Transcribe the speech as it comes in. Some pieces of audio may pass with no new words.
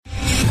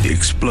The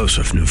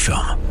explosive new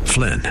film,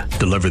 Flynn,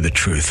 deliver the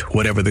truth,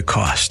 whatever the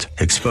cost,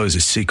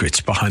 exposes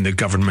secrets behind the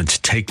government's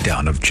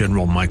takedown of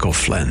General Michael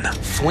Flynn.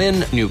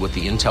 Flynn knew what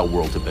the intel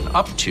world had been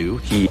up to.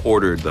 He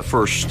ordered the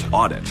first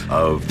audit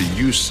of the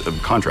use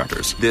of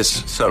contractors.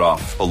 This set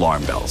off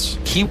alarm bells.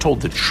 He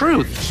told the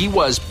truth. He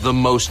was the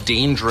most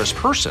dangerous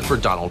person for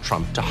Donald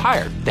Trump to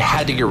hire. They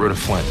had to get rid of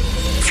Flynn.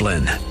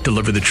 Flynn,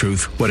 deliver the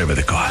truth, whatever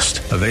the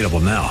cost. Available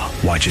now.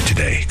 Watch it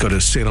today. Go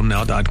to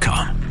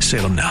salemnow.com.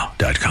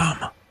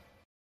 salemnow.com.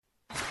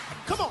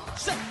 Come on,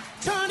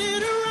 turn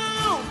it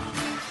around.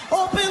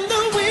 Open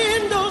the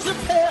windows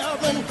of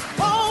heaven.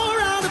 Pour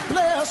out a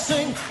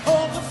blessing,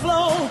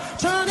 overflow.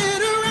 Turn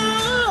it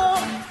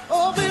around.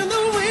 Open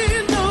the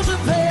windows of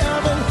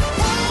heaven.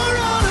 Pour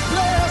out a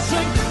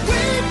blessing.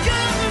 We've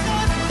got to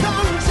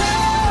come.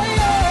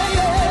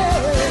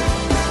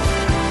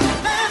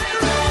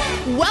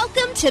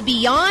 Welcome to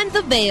Beyond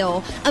the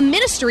Veil, a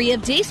ministry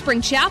of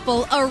Dayspring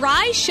Chapel.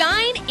 Arise,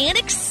 shine, and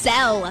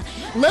excel.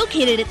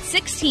 Located at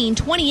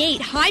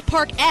 1628 Hyde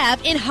Park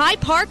Ave in Hyde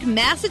Park,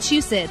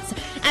 Massachusetts.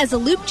 As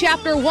Luke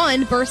chapter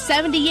 1, verse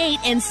 78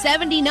 and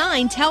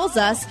 79 tells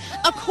us,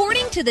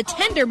 according to the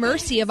tender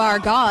mercy of our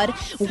God,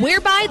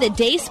 whereby the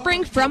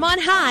dayspring from on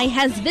high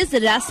has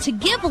visited us to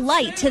give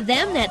light to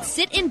them that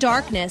sit in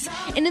darkness,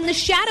 and in the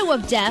shadow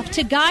of death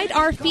to guide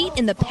our feet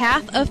in the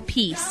path of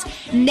peace.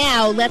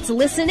 Now let's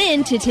listen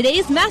in to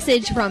today's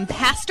message from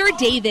Pastor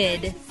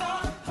David.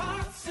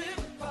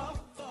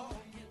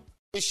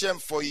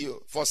 For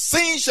you, for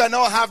sin shall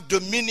not have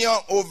dominion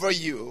over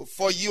you,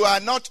 for you are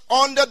not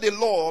under the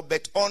law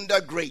but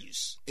under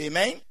grace.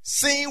 Amen.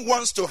 Sin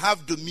wants to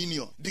have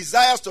dominion,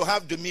 desires to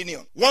have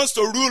dominion, wants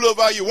to rule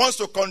over you, wants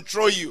to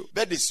control you.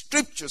 But the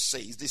scripture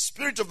says, the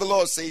Spirit of the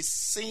Lord says,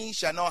 sin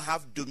shall not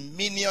have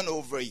dominion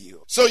over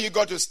you. So you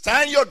got to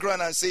stand your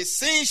ground and say,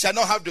 sin shall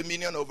not have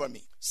dominion over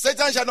me.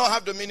 Satan shall not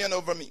have dominion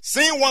over me.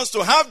 Sin wants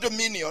to have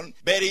dominion,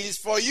 but it is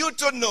for you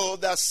to know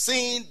that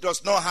sin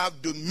does not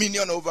have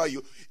dominion over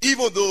you,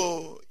 even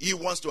though he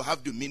wants to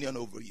have dominion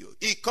over you.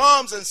 He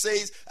comes and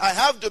says, I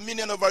have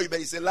dominion over you, but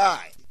it's a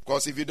lie.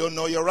 Because if you don't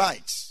know your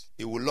rights,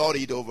 he will lord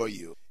it over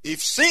you.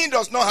 If sin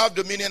does not have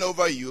dominion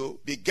over you,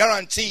 be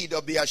guaranteed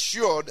or be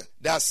assured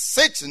that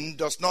Satan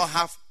does not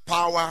have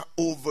power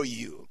over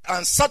you.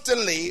 And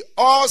certainly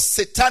all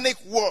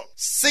satanic work,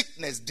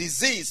 sickness,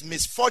 disease,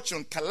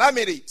 misfortune,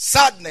 calamity,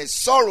 sadness,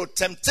 sorrow,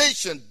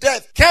 temptation,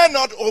 death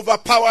cannot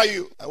overpower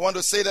you. I want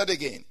to say that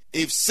again.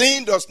 If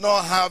sin does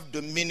not have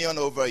dominion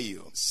over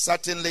you,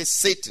 certainly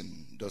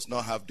Satan does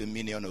not have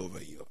dominion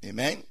over you.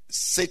 Amen.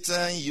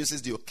 Satan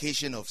uses the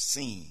occasion of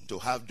sin to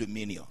have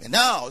dominion. And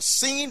now,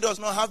 sin does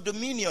not have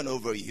dominion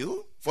over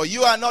you, for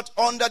you are not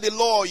under the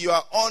law, you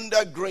are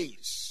under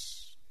grace.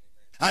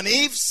 And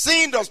if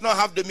sin does not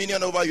have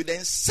dominion over you,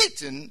 then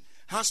Satan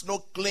has no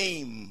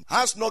claim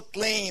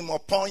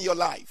upon your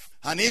life.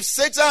 And if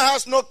Satan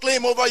has no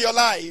claim over your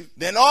life,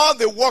 then all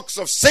the works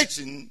of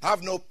Satan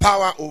have no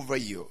power over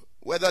you.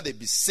 Whether they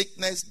be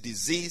sickness,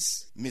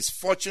 disease,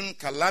 misfortune,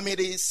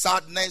 calamity,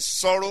 sadness,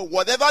 sorrow,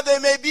 whatever they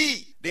may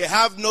be, they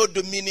have no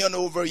dominion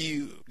over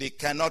you. They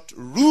cannot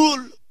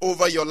rule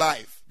over your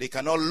life. They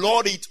cannot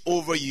lord it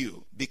over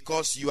you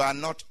because you are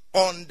not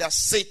under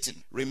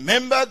Satan.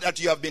 Remember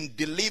that you have been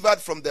delivered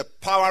from the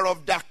power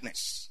of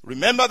darkness.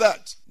 Remember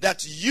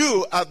that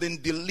you have been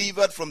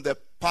delivered from the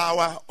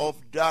power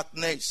of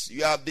darkness.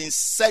 You have been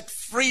set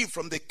free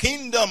from the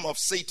kingdom of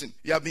Satan.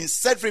 You have been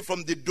set free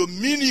from the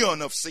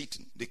dominion of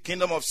Satan. The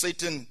kingdom of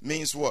Satan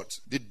means what?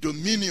 The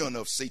dominion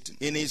of Satan.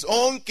 In his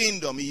own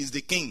kingdom, he is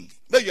the king.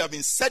 But you have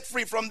been set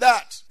free from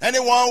that.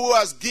 Anyone who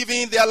has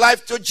given their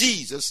life to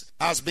Jesus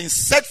has been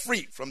set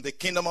free from the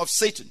kingdom of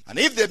Satan. And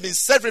if they've been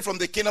set free from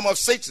the kingdom of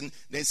Satan,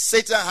 then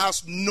Satan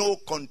has no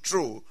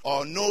control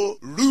or no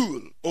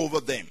rule over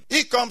them.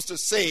 He comes to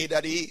say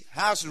that he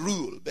has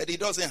rule, but he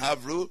doesn't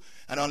have rule.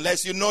 And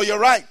unless you know your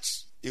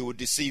rights, he will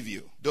deceive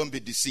you. Don't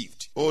be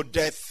deceived. O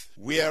death,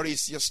 where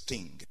is your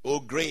sting? O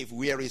grave,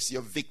 where is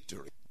your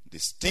victory? The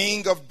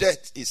sting of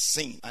death is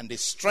sin, and the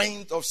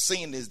strength of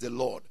sin is the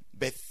Lord.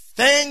 But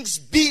thanks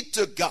be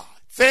to God.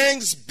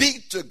 Thanks be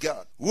to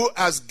God who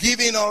has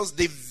given us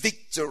the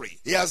victory.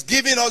 He has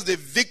given us the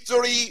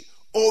victory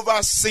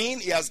over sin.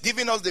 He has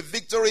given us the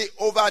victory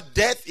over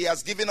death. He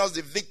has given us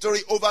the victory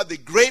over the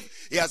grave.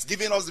 He has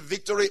given us the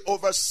victory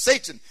over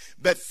Satan.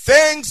 But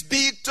thanks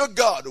be to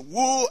God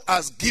who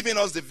has given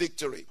us the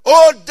victory.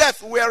 Oh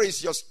death, where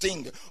is your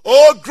sting?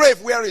 Oh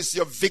grave, where is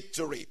your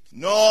victory?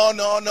 No.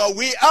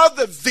 We have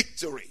the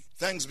victory.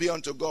 Thanks be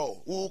unto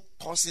God who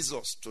causes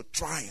us to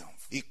triumph.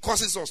 He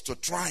causes us to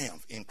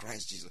triumph in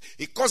Christ Jesus.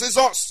 He causes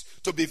us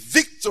to be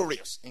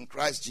victorious in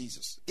Christ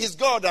Jesus. It's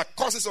God that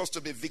causes us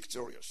to be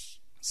victorious.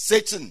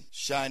 Satan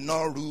shall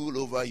not rule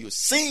over you.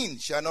 Sin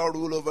shall not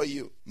rule over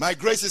you. My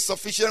grace is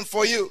sufficient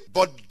for you.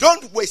 But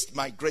don't waste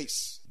my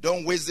grace.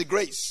 Don't waste the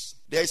grace.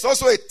 There is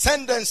also a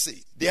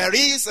tendency. There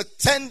is a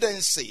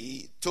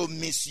tendency to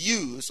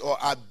misuse or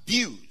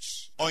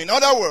abuse. Or in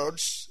other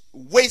words,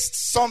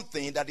 waste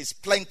something that is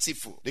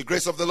plentiful. The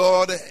grace of the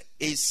Lord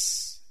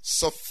is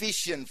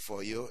sufficient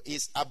for you,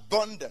 is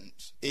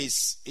abundant,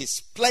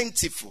 is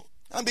plentiful.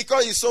 And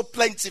because it's so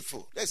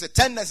plentiful, there's a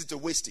tendency to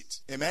waste it.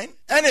 Amen?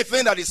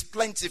 Anything that is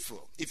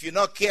plentiful, if you're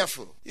not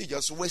careful, you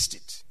just waste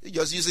it. You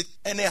just use it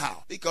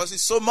anyhow because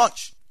it's so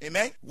much.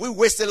 Amen? We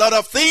waste a lot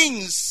of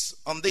things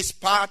on this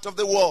part of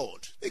the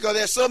world because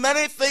there's so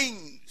many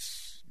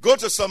things. Go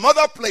to some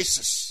other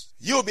places.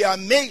 You'll be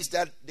amazed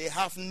that they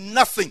have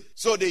nothing.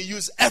 So they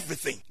use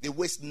everything. They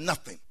waste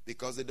nothing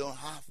because they don't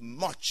have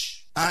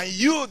much. And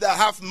you that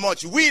have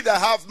much, we that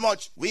have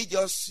much, we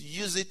just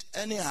use it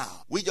anyhow.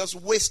 We just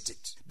waste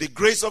it. The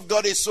grace of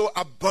God is so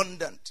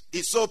abundant.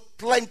 It's so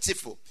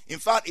plentiful. In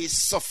fact, it's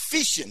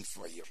sufficient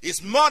for you.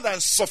 It's more than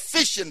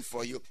sufficient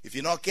for you. If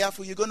you're not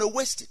careful, you're going to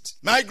waste it.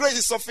 My grace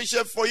is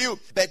sufficient for you,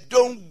 but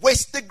don't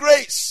waste the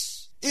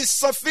grace. It's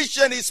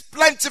sufficient, it's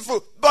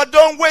plentiful, but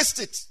don't waste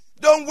it.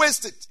 Don't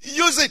waste it.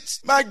 Use it.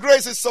 My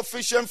grace is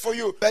sufficient for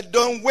you, but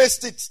don't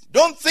waste it.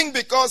 Don't think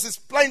because it's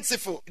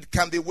plentiful, it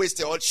can be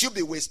wasted or it should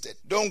be wasted.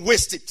 Don't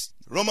waste it.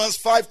 Romans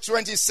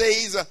 5:20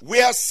 says,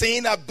 where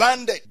sin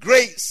abounded,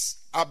 grace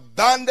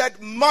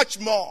abounded much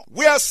more.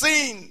 Where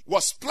sin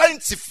was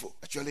plentiful,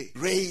 actually,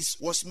 grace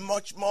was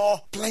much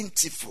more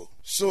plentiful.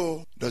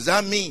 So, does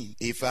that mean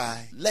if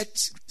I let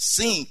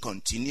sin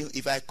continue,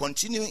 if I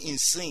continue in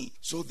sin,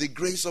 so the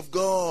grace of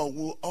God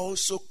will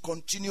also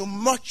continue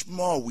much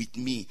more with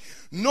me?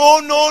 No.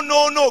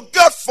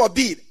 God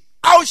forbid.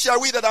 How shall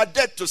we that are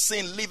dead to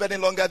sin live any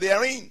longer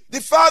therein?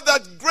 The fact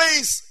that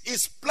grace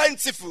is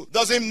plentiful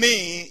doesn't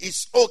mean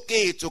it's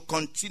okay to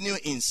continue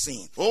in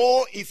sin.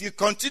 Or if you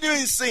continue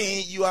in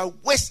sin, you are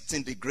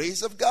wasting the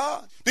grace of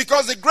God.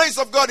 Because the grace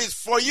of God is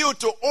for you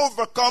to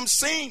overcome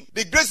sin.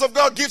 The grace of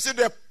God gives you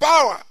the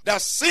power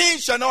that sin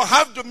shall not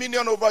have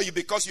dominion over you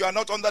because you are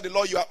not under the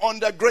law, you are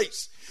under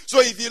grace. So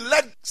if you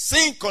let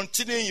sin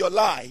continue in your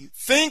life,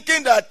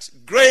 thinking that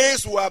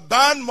grace will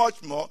abound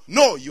much more,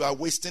 no, you are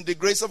wasting the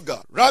grace of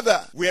God.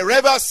 Rather,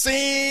 wherever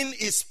sin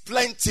is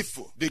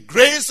plentiful, the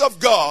grace of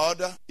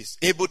God is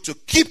able to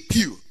keep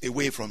you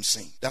away from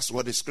sin. That's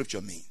what the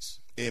scripture means.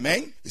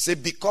 Amen. He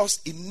said,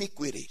 because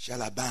iniquity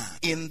shall abound.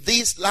 In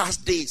these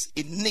last days,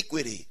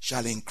 iniquity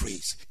shall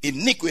increase.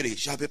 Iniquity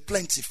shall be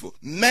plentiful.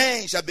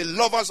 Men shall be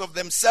lovers of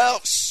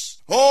themselves.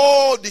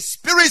 Oh, the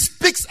Spirit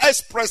speaks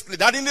expressly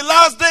that in the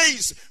last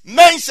days,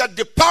 men shall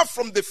depart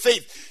from the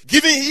faith,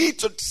 giving heed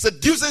to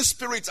seducing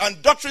spirits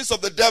and doctrines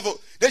of the devil.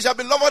 They shall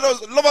be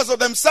lovers of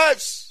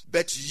themselves.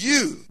 But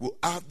you will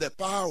have the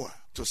power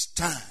to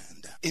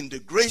stand in the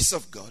grace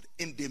of God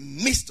in the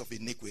midst of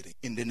iniquity.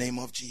 In the name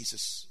of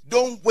Jesus.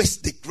 Don't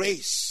waste the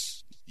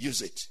grace.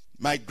 Use it.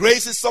 My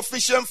grace is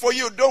sufficient for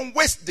you. Don't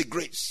waste the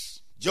grace.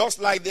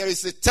 Just like there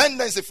is a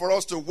tendency for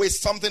us to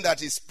waste something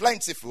that is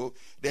plentiful,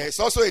 there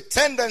is also a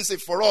tendency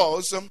for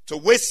us to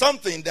waste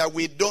something that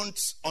we don't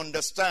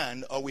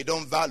understand or we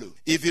don't value.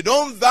 If you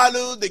don't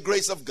value the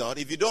grace of God,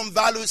 if you don't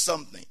value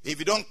something, if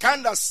you don't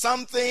count that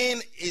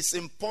something is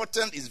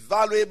important, is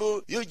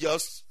valuable, you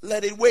just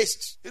let it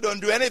waste. You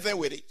don't do anything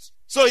with it.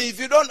 So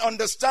if you don't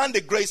understand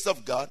the grace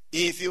of God,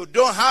 if you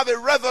don't have a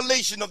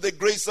revelation of the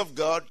grace of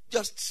God,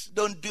 just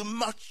don't do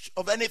much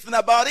of anything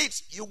about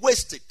it. You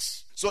waste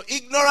it. So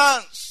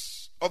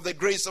ignorance of the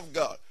grace of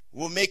God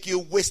will make you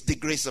waste the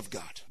grace of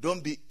God.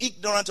 Don't be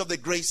ignorant of the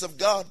grace of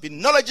God. Be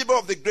knowledgeable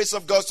of the grace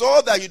of God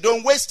so that you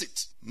don't waste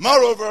it.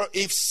 Moreover,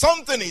 if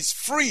something is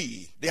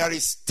free, there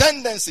is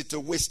tendency to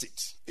waste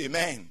it.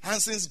 Amen.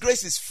 And since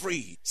grace is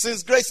free,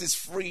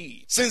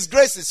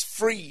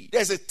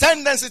 there's a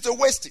tendency to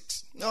waste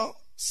it. No,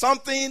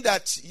 something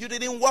that you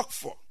didn't work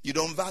for, you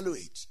don't value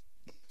it.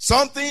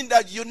 Something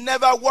that you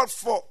never worked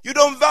for, you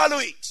don't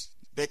value it.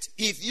 But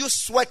if you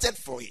sweated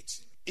for it,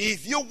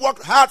 if you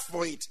worked hard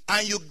for it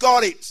and you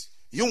got it,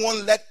 you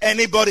won't let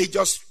anybody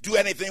just do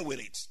anything with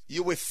it.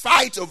 You will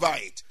fight over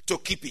it to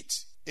keep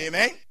it.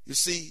 Amen. You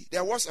see,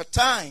 there was a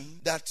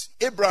time that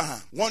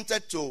Abraham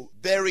wanted to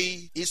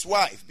bury his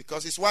wife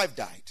because his wife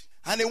died.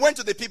 And he went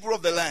to the people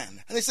of the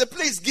land and he said,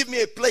 please give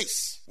me a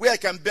place where I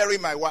can bury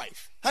my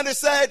wife. And they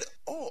said,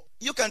 oh,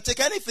 you can take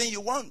anything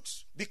you want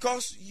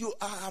because you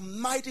are a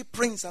mighty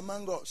prince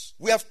among us.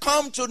 We have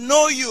come to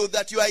know you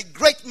that you are a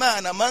great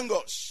man among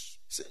us.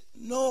 He said,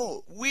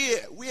 no,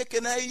 where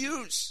can I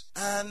use?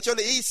 And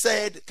actually he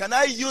said, can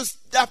I use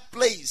that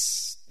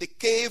place, the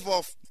cave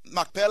of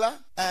Machpelah?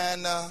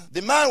 And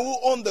the man who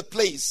owned the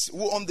place,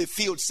 who owned the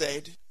field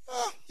said,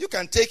 oh, you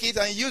can take it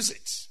and use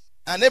it.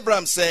 And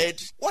Abraham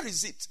said, what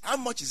is it? How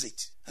much is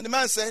it? And the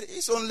man said,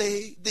 it's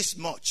only this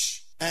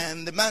much.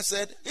 And the man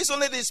said, it's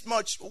only this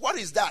much. What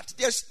is that?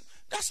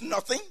 That's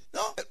nothing.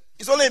 No,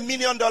 it's only $1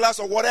 million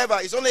or whatever.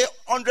 It's only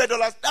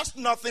 $100. That's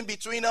nothing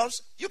between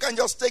us. You can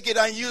just take it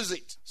and use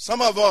it.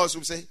 Some of us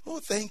will say, oh,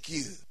 thank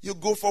you. You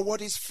go for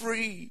what is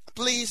free.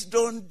 Please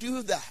don't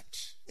do that.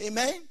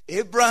 Amen.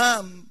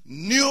 Abraham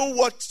knew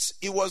what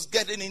he was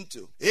getting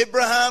into.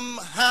 Abraham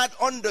had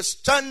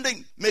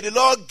understanding. May the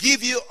Lord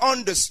give you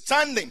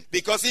understanding.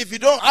 Because if you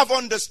don't have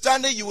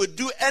understanding, you will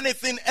do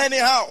anything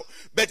anyhow.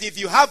 But if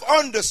you have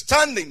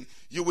understanding,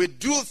 you will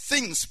do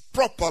things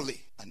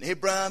properly. And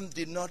Abraham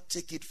did not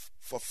take it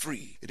for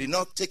free. He did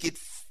not take it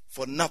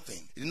for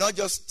nothing. He did not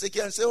just take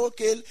it and say,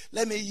 okay,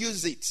 let me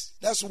use it.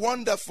 That's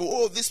wonderful.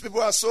 Oh, these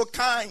people are so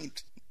kind.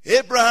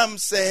 Abraham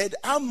said,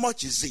 how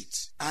much is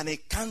it? And he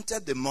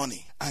counted the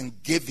money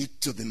and gave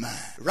it to the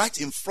man right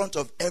in front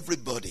of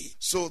everybody.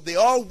 So they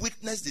all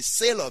witnessed the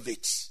sale of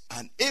it.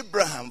 And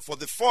Abraham, for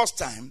the first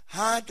time,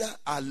 had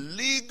a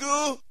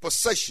legal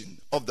possession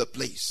of the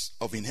place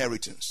of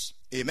inheritance.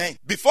 Amen.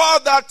 Before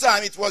that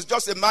time, it was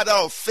just a matter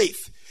of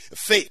faith.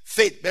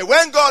 Faith. But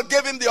when God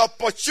gave him the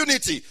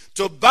opportunity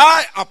to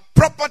buy a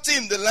property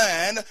in the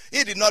land,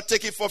 he did not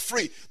take it for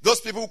free.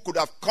 Those people could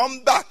have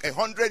come back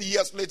 100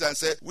 years later and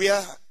said,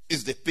 where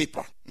is the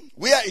paper?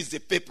 Where is the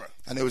paper?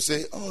 And they would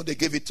say, oh, they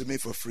gave it to me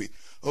for free.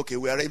 Okay,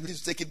 we are able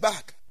to take it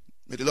back.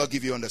 May the Lord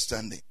give you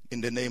understanding in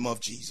the name of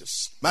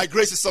Jesus. My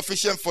grace is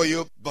sufficient for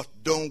you, but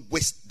don't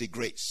waste the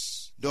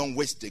grace. Don't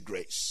waste the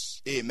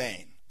grace.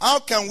 Amen. How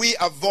can we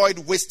avoid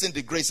wasting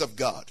the grace of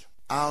God?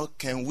 How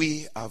can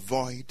we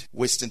avoid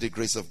wasting the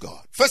grace of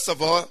God? First of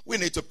all, we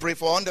need to pray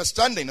for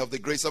understanding of the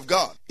grace of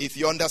God. If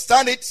you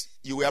understand it,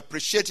 you will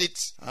appreciate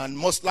it, and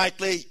most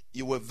likely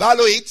you will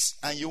value it,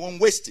 and you won't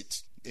waste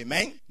it.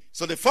 Amen?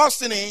 So the first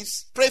thing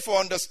is, pray for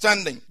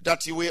understanding,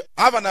 that you will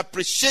have an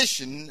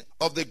appreciation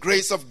of the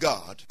grace of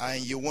God,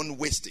 and you won't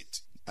waste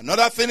it.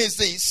 Another thing is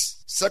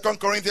this, 2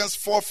 Corinthians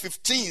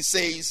 4:15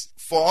 says,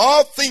 for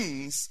all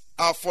things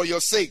are for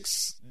your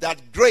sakes,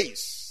 that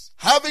grace,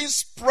 having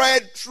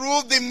spread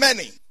through the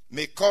many,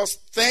 may cause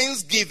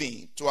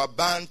thanksgiving to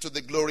abound to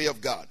the glory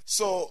of God.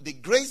 So the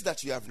grace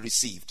that you have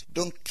received,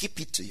 don't keep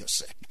it to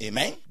yourself.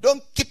 Amen?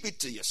 Don't keep it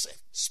to yourself.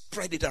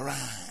 Spread it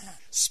around.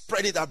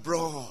 Spread it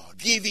abroad.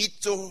 Give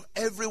it to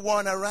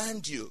everyone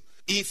around you.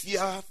 If you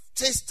have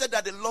tasted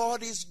that the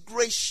Lord is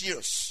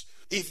gracious,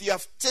 if you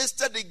have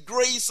tasted the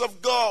grace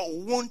of God,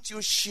 won't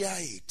you share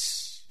it?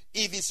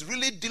 If it's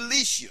really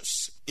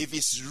delicious, if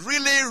it's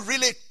really,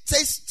 really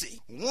tasty,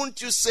 won't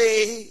you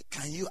say,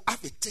 can you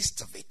have a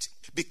taste of it?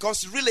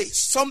 Because really,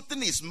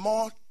 something is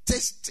more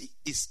tasty,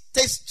 is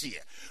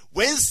tastier.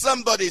 When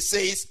somebody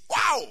says,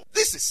 wow,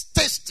 this is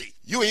tasty,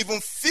 you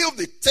even feel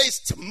the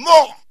taste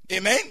more.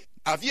 Amen?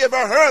 Have you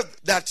ever heard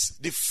that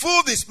the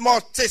food is more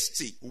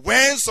tasty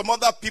when some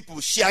other people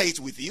share it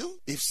with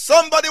you? If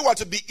somebody were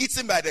to be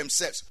eating by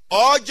themselves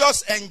or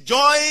just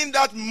enjoying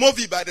that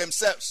movie by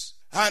themselves,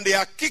 and they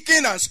are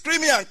kicking and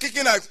screaming and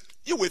kicking,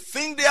 you will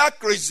think they are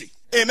crazy.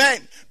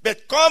 Amen.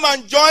 But come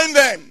and join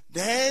them.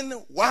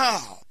 Then,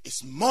 wow,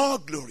 it's more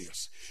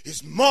glorious.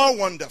 It's more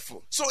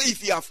wonderful. So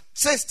if you have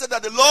tasted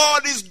that the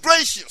Lord is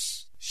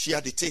gracious,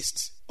 share the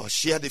taste or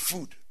share the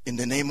food in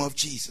the name of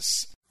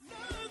Jesus.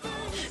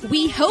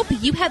 We hope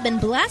you have been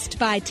blessed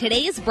by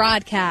today's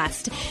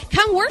broadcast.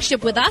 Come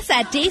worship with us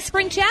at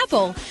Dayspring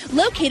Chapel,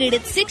 located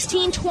at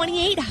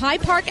 1628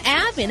 Hyde Park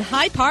Ave in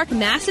Hyde Park,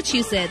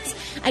 Massachusetts.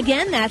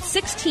 Again, that's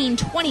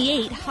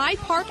 1628 Hyde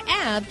Park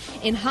Ave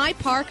in Hyde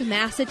Park,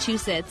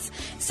 Massachusetts.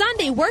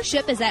 Sunday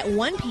worship is at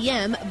 1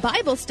 p.m.,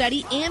 Bible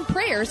study and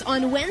prayers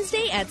on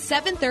Wednesday at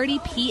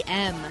 7:30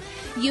 p.m.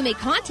 You may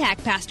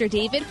contact Pastor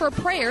David for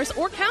prayers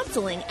or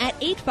counseling at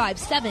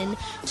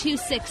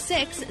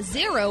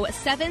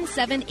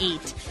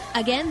 857-266-0778.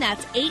 Again,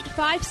 that's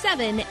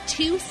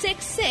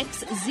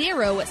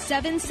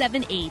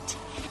 857-266-0778.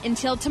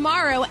 Until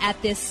tomorrow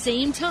at this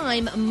same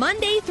time,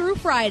 Monday through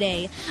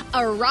Friday,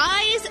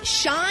 arise,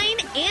 shine,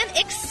 and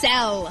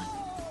excel.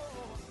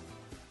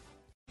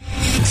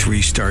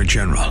 3-star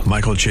General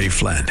Michael J.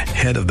 Flynn,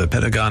 head of the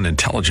Pentagon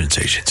Intelligence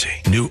Agency,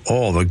 knew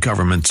all the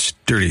government's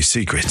dirty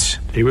secrets.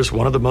 He was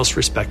one of the most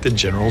respected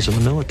generals in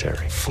the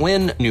military.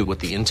 Flynn knew what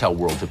the intel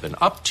world had been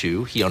up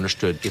to. He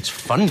understood its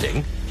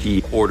funding.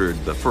 He ordered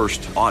the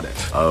first audit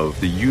of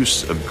the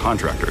use of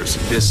contractors.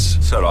 This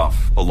set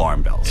off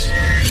alarm bells.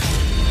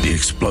 The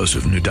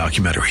explosive new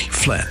documentary,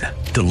 Flynn,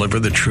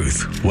 Deliver the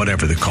Truth,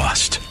 Whatever the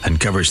Cost,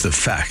 uncovers the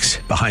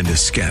facts behind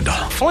this scandal.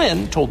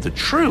 Flynn told the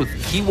truth.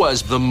 He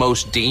was the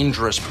most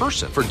dangerous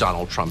person for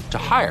Donald Trump to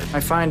hire. I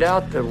find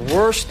out the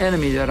worst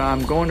enemy that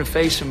I'm going to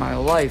face in my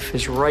life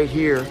is right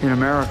here in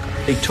America.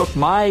 They took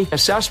my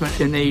assessment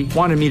and they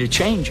wanted me to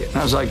change it. And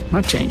I was like, I'm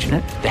not changing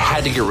it. They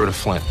had to get rid of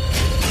Flynn.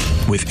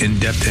 With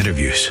in-depth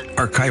interviews,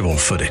 archival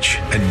footage,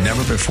 and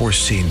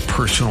never-before-seen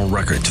personal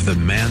records of the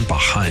man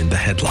behind the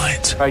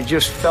headlines. I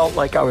just felt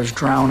like I was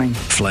drowning.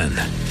 Flynn,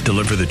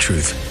 Deliver the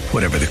Truth,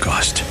 Whatever the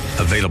Cost.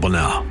 Available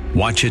now.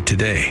 Watch it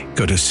today.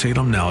 Go to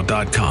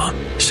salemnow.com.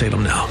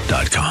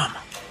 salemnow.com.